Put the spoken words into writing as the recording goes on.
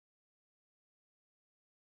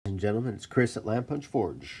and gentlemen, it's Chris at Lamp Punch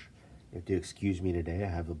Forge. You have to excuse me today, I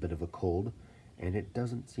have a bit of a cold, and it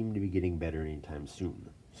doesn't seem to be getting better anytime soon,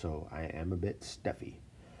 so I am a bit stuffy.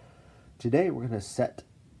 Today we're going to set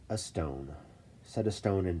a stone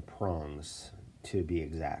in prongs, to be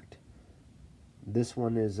exact. This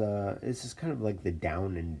one is this is kind of like the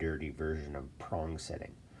down and dirty version of prong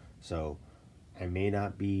setting, so I may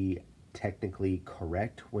not be technically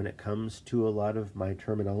correct when it comes to a lot of my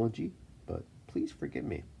terminology, but please forgive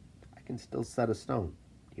me. I can still set a stone,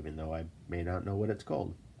 even though I may not know what it's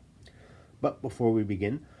called. But before we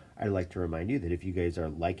begin, I'd like to remind you that if you guys are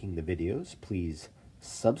liking the videos, please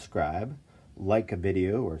subscribe, like a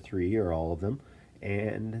video or 3 or all of them,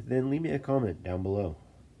 and then leave me a comment down below.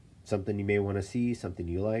 Something you may want to see, something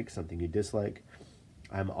you like, something you dislike.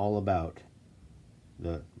 I'm all about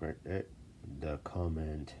the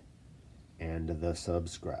comment and the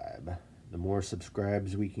subscribe. The more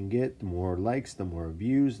subscribes we can get, the more likes, the more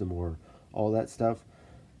views, the more all that stuff,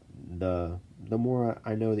 the more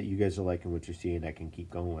I know that you guys are liking what you're seeing, I can keep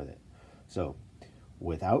going with it. So,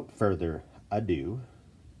 without further ado,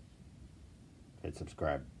 hit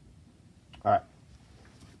subscribe. Alright.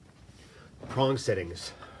 Prong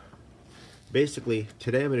settings. Basically,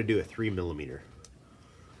 today I'm going to do a 3mm.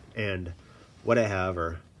 And what I have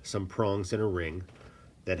are some prongs in a ring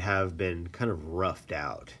that have been kind of roughed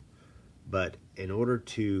out. But in order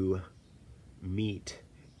to meet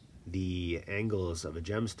the angles of a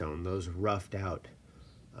gemstone, those roughed out,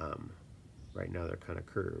 right now they're kind of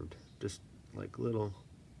curved, just like little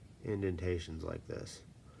indentations like this,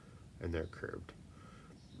 and they're curved.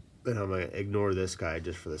 But I'm going to ignore this guy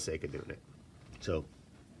just for the sake of doing it. So,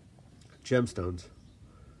 gemstones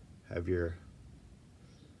have your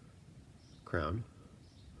crown.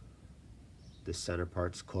 The center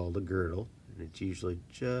part's called a girdle, and it's usually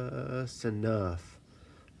just enough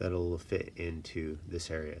that it'll fit into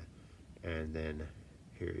this area. And then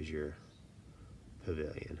here's your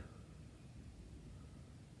pavilion,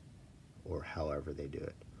 or however they do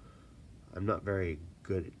it. I'm not very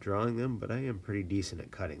good at drawing them, but I am pretty decent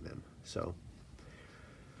at cutting them. So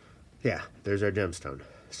yeah, there's our gemstone.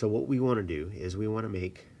 So what we want to do is we want to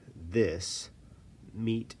make this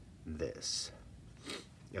meet this.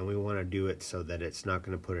 And we want to do it so that it's not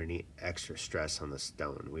going to put any extra stress on the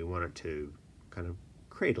stone. We want it to kind of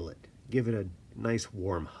cradle it, give it a nice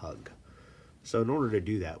warm hug. So in order to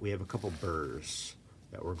do that, we have a couple burrs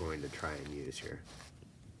that we're going to try and use here.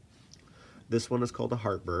 This one is called a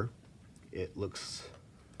heart burr. It looks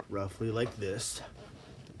roughly like this.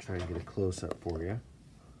 I'll try and get a close-up for you.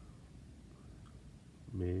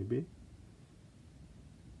 Maybe.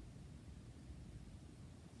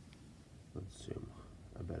 Let's zoom.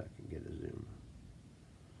 I bet I can get a zoom.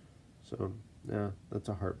 So, yeah, that's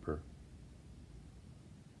a heart burr.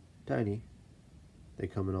 Tiny. They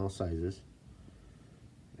come in all sizes.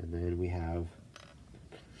 And then we have,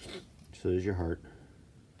 so there's your heart.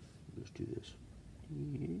 Let's do this.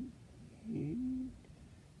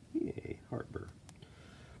 Yay, heart burr.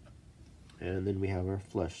 And then we have our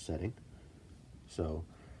flesh setting. So,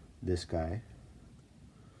 this guy,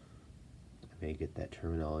 I may get that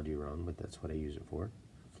terminology wrong, but that's what I use it for.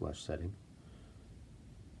 Flesh setting.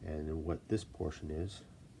 And what this portion is,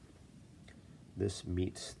 this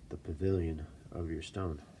meets the pavilion of your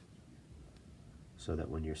stone, so that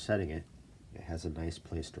when you're setting it, it has a nice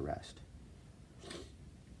place to rest.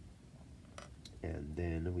 And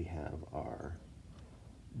then we have our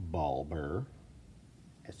ball burr.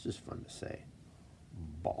 It's just fun to say.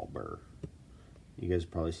 Ball burr. You guys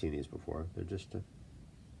have probably seen these before. They're just a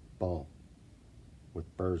ball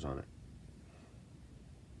with burrs on it.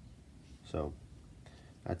 So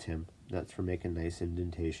that's him. That's for making nice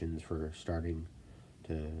indentations, for starting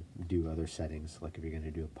to do other settings, like if you're going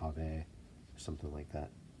to do a pave or something like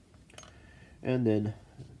that. And then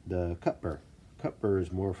the cut burr. Cut burr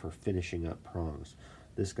is more for finishing up prongs.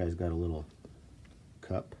 This guy's got a little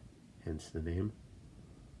cup, hence the name,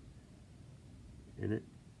 in it.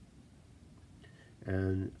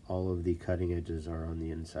 And all of the cutting edges are on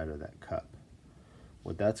the inside of that cup.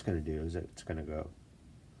 What that's going to do is it's going to go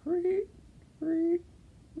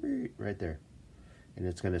right there, and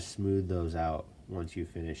it's going to smooth those out once you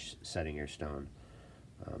finish setting your stone.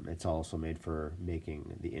 It's also made for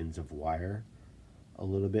making the ends of wire a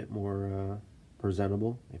little bit more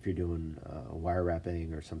presentable. If you're doing wire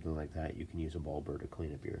wrapping or something like that, you can use a ball burr to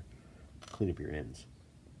clean up your ends.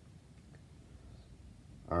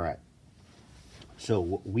 All right. So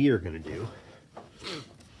what we are going to do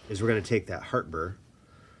is we're going to take that heart burr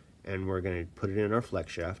and we're going to put it in our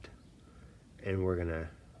flex shaft, and we're going to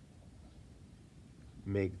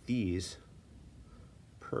make these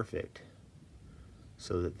perfect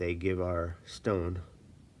so that they give our stone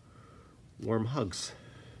warm hugs.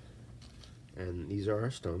 And these are our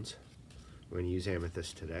stones. We're going to use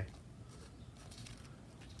amethyst today.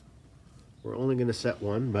 We're only going to set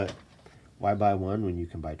one, but why buy one when you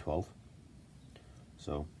can buy 12?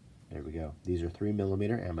 So there we go. These are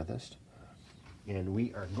 3mm amethyst. And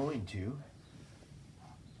we are going to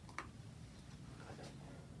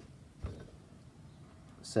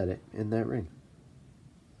set it in that ring.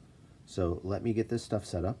 So let me get this stuff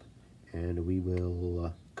set up and we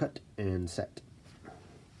will cut and set.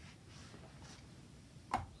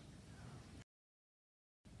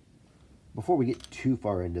 Before we get too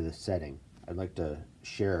far into the setting, I'd like to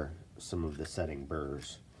share some of the setting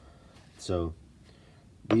burrs. So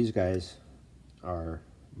these guys are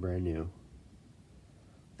brand new,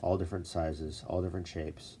 all different sizes, all different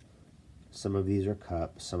shapes. Some of these are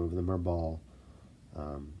cup, some of them are ball.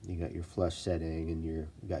 You got your flush setting and you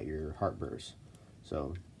got your heart burrs.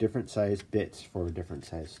 So different size bits for different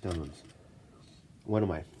size stones. One of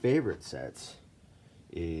my favorite sets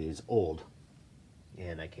is old,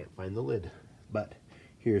 and I can't find the lid, but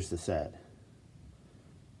here's the set.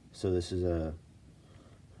 So this is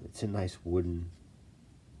it's a nice wooden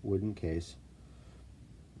case.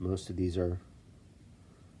 Most of these are,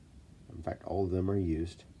 in fact all of them are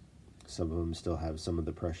used. Some of them still have some of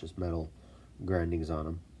the precious metal grindings on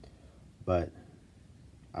them, but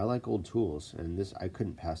I like old tools, and this, I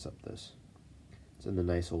couldn't pass up this. It's in the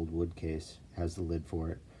nice old wood case, has the lid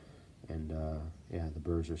for it, and yeah, the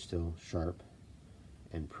burrs are still sharp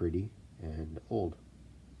and pretty and old,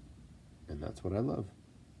 and that's what I love.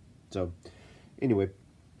 So anyway,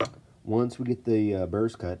 once we get the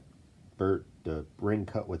burrs cut, the ring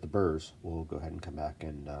cut with the burrs, we'll go ahead and come back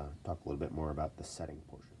and talk a little bit more about the setting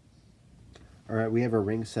portion. Alright, we have our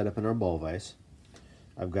ring set up in our ball vise.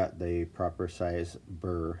 I've got the proper size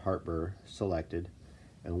burr, heart burr, selected.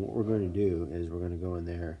 And what we're going to do is we're going to go in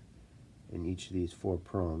there in each of these 4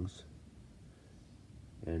 prongs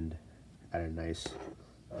and at a nice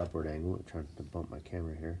upward angle. I'm trying to bump my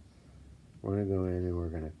camera here. We're going to go in and we're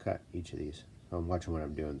going to cut each of these. So I'm watching what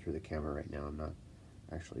I'm doing through the camera right now. I'm not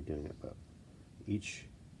actually doing it, but each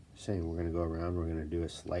same, we're going to go around, we're going to do a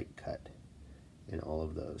slight cut in all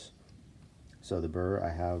of those. So the burr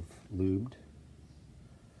I have lubed.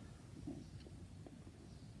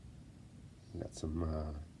 Got some,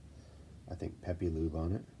 I think, peppy lube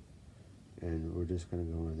on it. And we're just going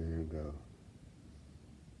to go in there and go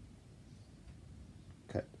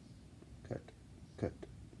cut, cut, cut,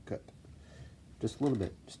 cut. Just a little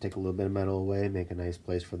bit. Just take a little bit of metal away, make a nice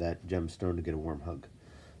place for that gemstone to get a warm hug.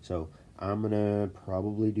 So I'm going to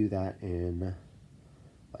probably do that in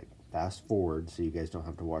like fast forward so you guys don't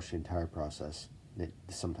have to watch the entire process. It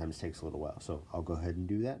sometimes takes a little while. So I'll go ahead and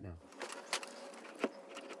do that now.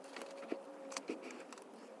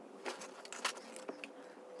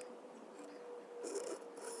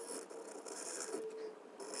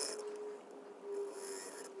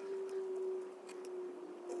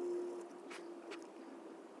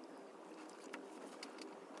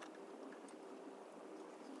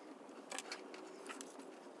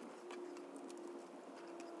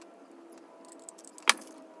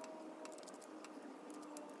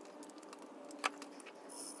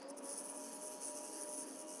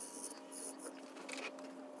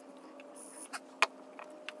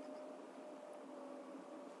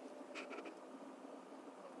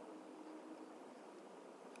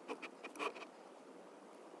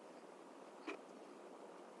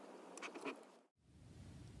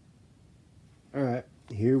 Alright,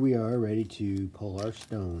 here we are ready to pull our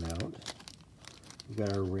stone out. We've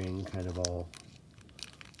got our ring kind of all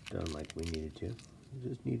done like we needed to. We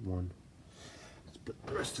just need one. Let's put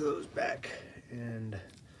the rest of those back, and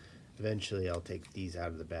eventually I'll take these out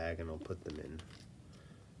of the bag and I'll put them in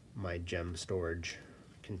my gem storage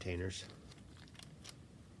containers.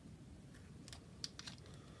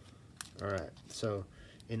 Alright, so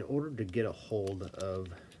in order to get a hold of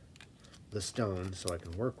the stone so I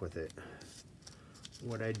can work with it,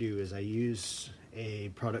 what I do is I use a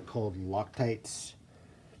product called Loctite's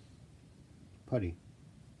putty.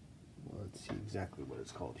 Well, let's see exactly what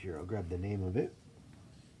it's called here. I'll grab the name of it.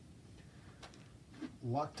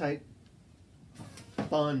 Loctite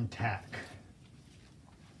Fun Tack.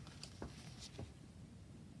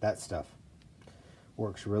 That stuff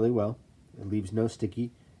works really well. It leaves no sticky,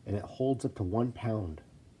 and it holds up to 1 pound,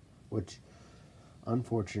 which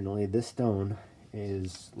unfortunately this stone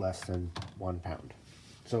is less than 1 pound.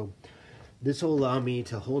 So this will allow me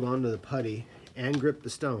to hold on to the putty and grip the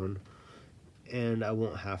stone, and I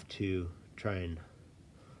won't have to try and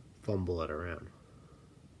fumble it around.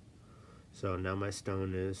 So now my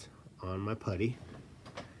stone is on my putty,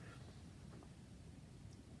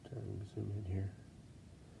 Trying to zoom in here.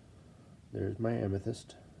 There's my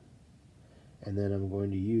amethyst. And then I'm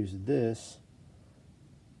going to use this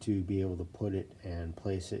to be able to put it and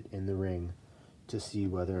place it in the ring to see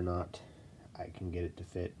whether or not I can get it to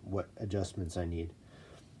fit, what adjustments I need.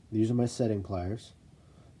 These are my setting pliers.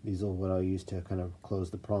 These are what I'll use to kind of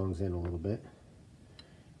close the prongs in a little bit.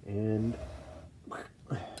 And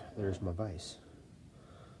there's my vise.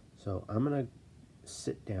 So I'm going to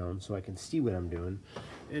sit down so I can see what I'm doing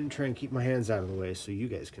and try and keep my hands out of the way so you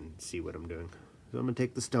guys can see what I'm doing. So I'm going to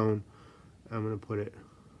take the stone, I'm going to put it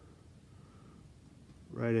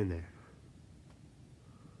right in there.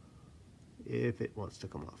 If it wants to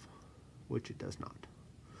come off, which it does not.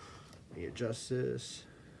 Let me adjust this.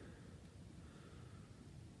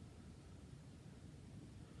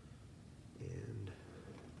 And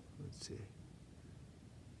let's see.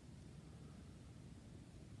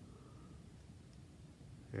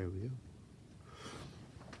 There we go.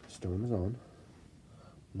 Stone is on.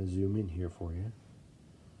 I'm going to zoom in here for you.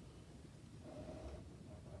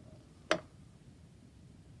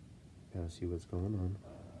 Gotta see what's going on.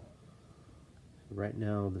 Right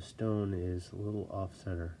now the stone is a little off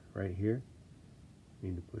center right here.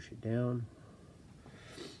 Need to push it down,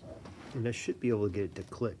 and I should be able to get it to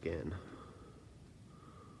click in.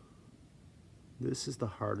 This is the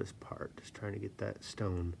hardest part, just trying to get that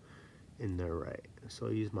stone in there right. So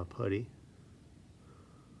I'll use my putty.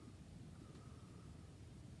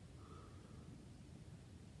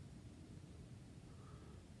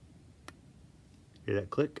 Hear that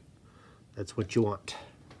click? That's what you want.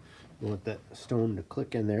 You want that stone to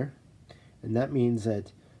click in there, and that means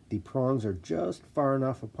that the prongs are just far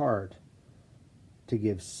enough apart to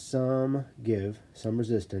give some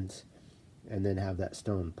resistance, and then have that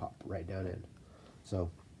stone pop right down in. So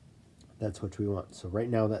that's what we want. So right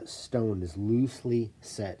now that stone is loosely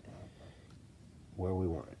set where we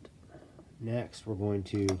want it. Next, we're going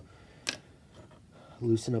to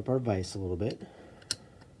loosen up our vise a little bit.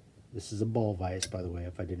 This is a ball vise, by the way,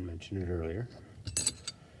 if I didn't mention it earlier.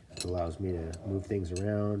 It allows me to move things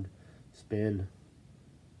around, spin,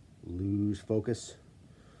 lose focus.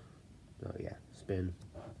 Oh yeah, spin.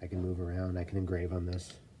 I can move around, I can engrave on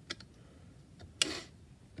this.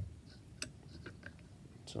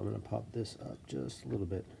 So I'm going to pop this up just a little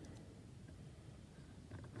bit.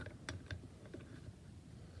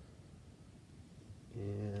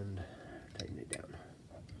 And tighten it down.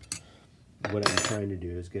 What I'm trying to do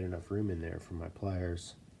is get enough room in there for my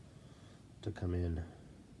pliers to come in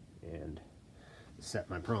and set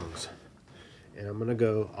my prongs. And I'm going to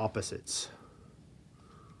go opposites.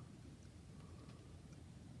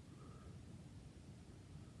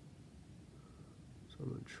 So I'm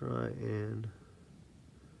going to try and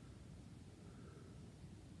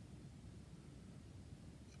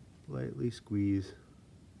lightly squeeze.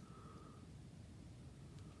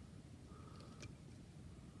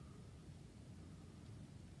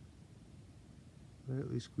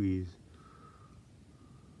 Lightly squeeze.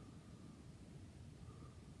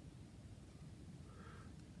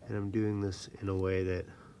 And I'm doing this in a way that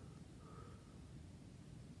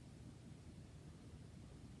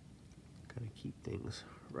kind of keep things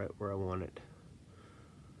right where I want it.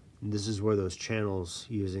 And this is where those channels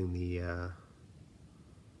using the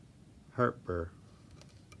heart burr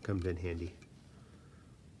comes in handy.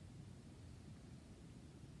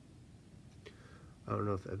 I don't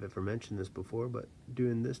know if I've ever mentioned this before, but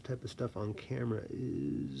doing this type of stuff on camera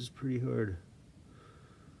is pretty hard.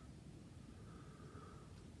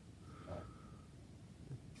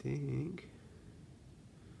 I think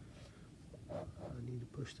I need to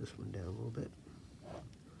push this one down a little bit.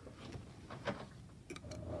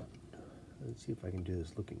 Let's see if I can do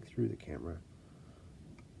this looking through the camera.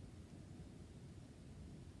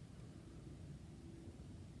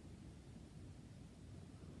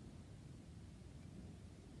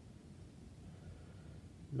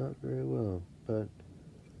 Not very well, but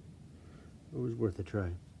it was worth a try.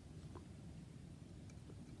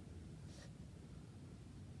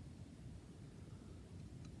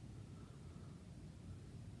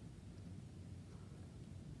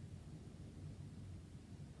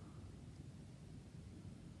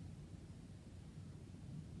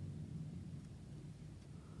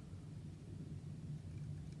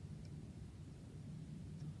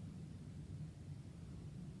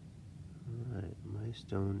 My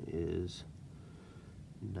stone is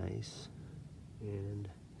nice and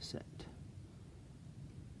set.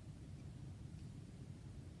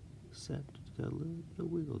 Except it's got a little bit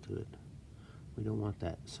of wiggle to it. We don't want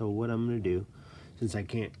that. So what I'm going to do, since I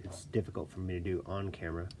can't, it's difficult for me to do on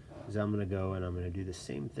camera, is I'm going to go and I'm going to do the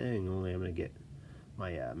same thing, only I'm going to get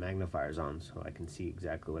my magnifiers on so I can see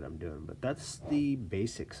exactly what I'm doing. But that's the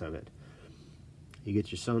basics of it. You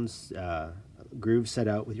get your stone groove set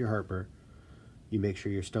out with your harper. You make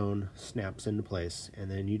sure your stone snaps into place, and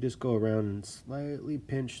then you just go around and slightly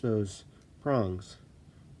pinch those prongs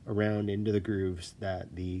around into the grooves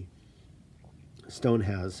that the stone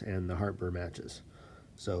has and the harper matches.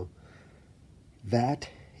 So that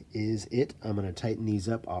is it. I'm going to tighten these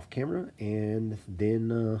up off camera, and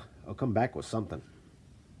then I'll come back with something.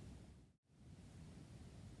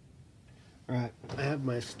 Alright, I have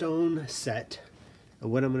my stone set,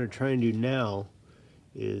 and what I'm going to try and do now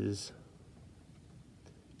is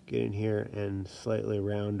get in here and slightly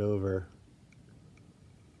round over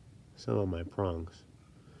some of my prongs.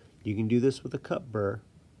 You can do this with a cup burr,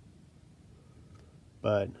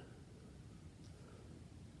 but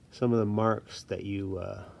some of the marks that you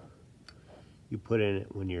put in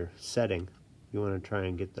it when you're setting, you want to try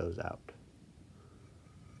and get those out.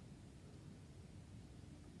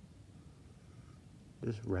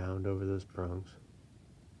 Just round over those prongs.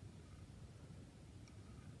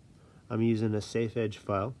 I'm using a safe edge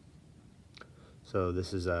file. So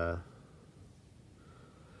this is a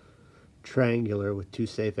triangular with 2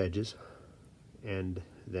 safe edges, and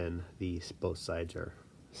then both sides are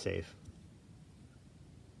safe.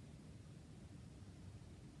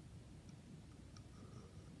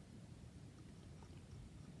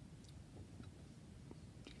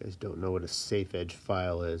 If you guys don't know what a safe edge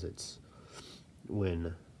file is, it's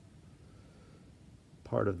when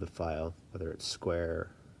part of the file, whether it's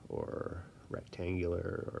square or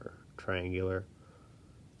rectangular or triangular,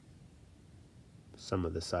 some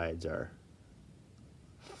of the sides are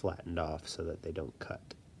flattened off so that they don't cut.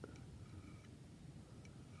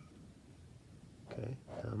 Okay,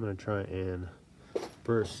 now I'm going to try and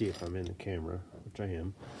first see if I'm in the camera, which I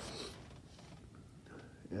am.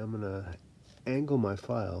 And I'm going to angle my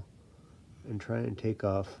file and try and take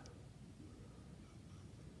off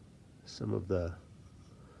some of the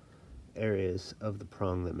areas of the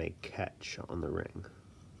prong that may catch on the ring.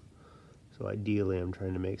 So ideally I'm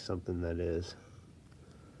trying to make something that is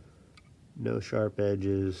no sharp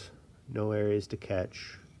edges, no areas to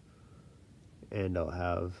catch, and I'll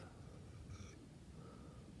have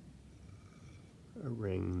a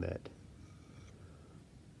ring that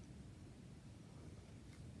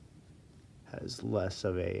has less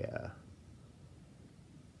of a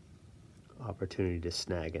opportunity to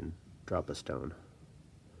snag and drop a stone.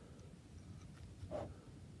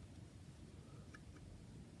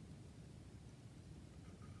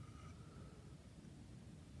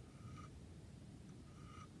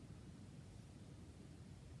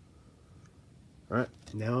 Alright,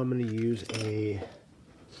 now I'm going to use a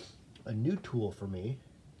new tool for me.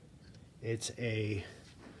 It's a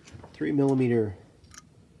 3mm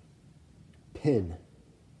pin.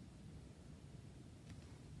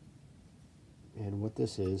 And what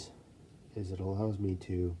this is it allows me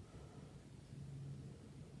to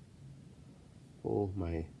pull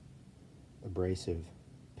my abrasive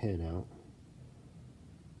pin out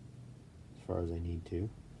as far as I need to,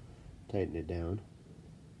 tighten it down,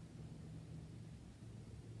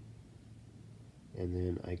 and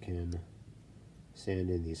then I can sand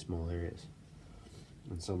in these small areas.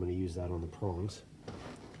 And so I'm going to use that on the prongs.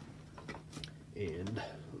 And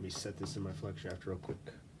let me set this in my flex shaft real quick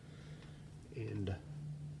and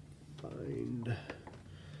find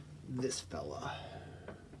this fella.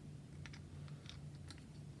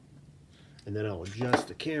 And then I'll adjust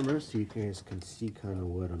the camera so you guys can see kind of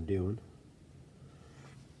what I'm doing.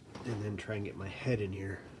 And then try and get my head in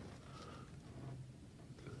here.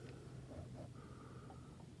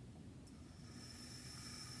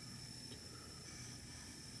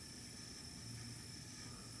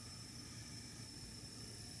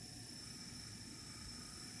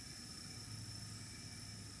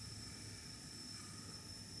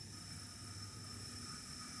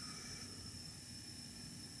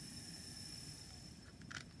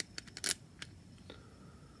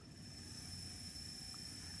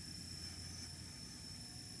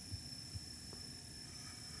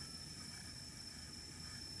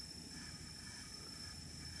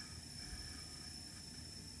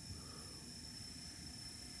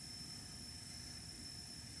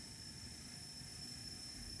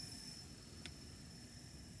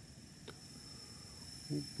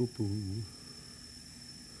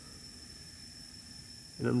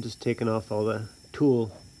 And I'm just taking off all the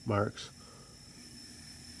tool marks,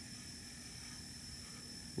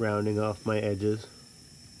 rounding off my edges.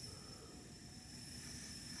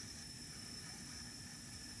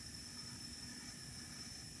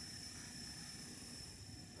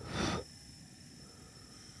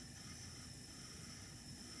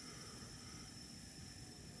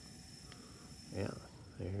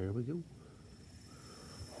 There we go.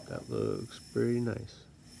 That looks pretty nice.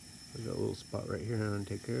 I got a little spot right here I'm going to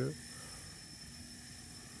take care of.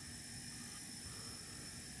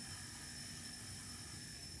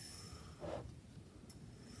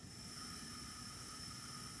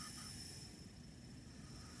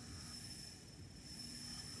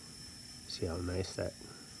 See how nice that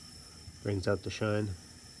brings out the shine.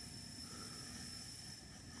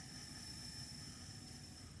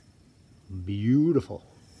 Beautiful.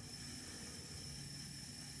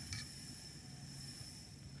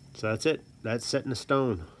 So that's it. That's set in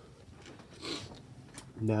stone.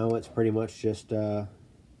 Now it's pretty much just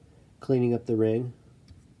cleaning up the ring,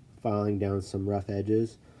 filing down some rough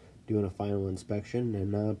edges, doing a final inspection,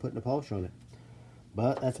 and putting a polish on it.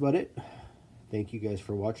 But that's about it. Thank you guys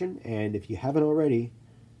for watching, and if you haven't already,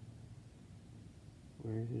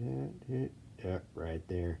 where is it at? Yeah, right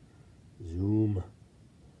there. Zoom.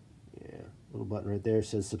 Yeah, little button right there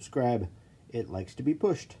says subscribe. It likes to be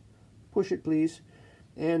pushed. Push it, please.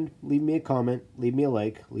 And leave me a comment, leave me a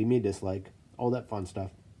like, leave me a dislike, all that fun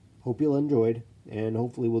stuff. Hope you enjoyed, and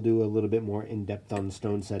hopefully we'll do a little bit more in-depth on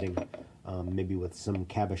stone setting, maybe with some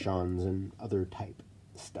cabochons and other type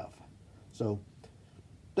stuff. So,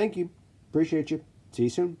 thank you. Appreciate you. See you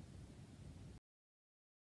soon.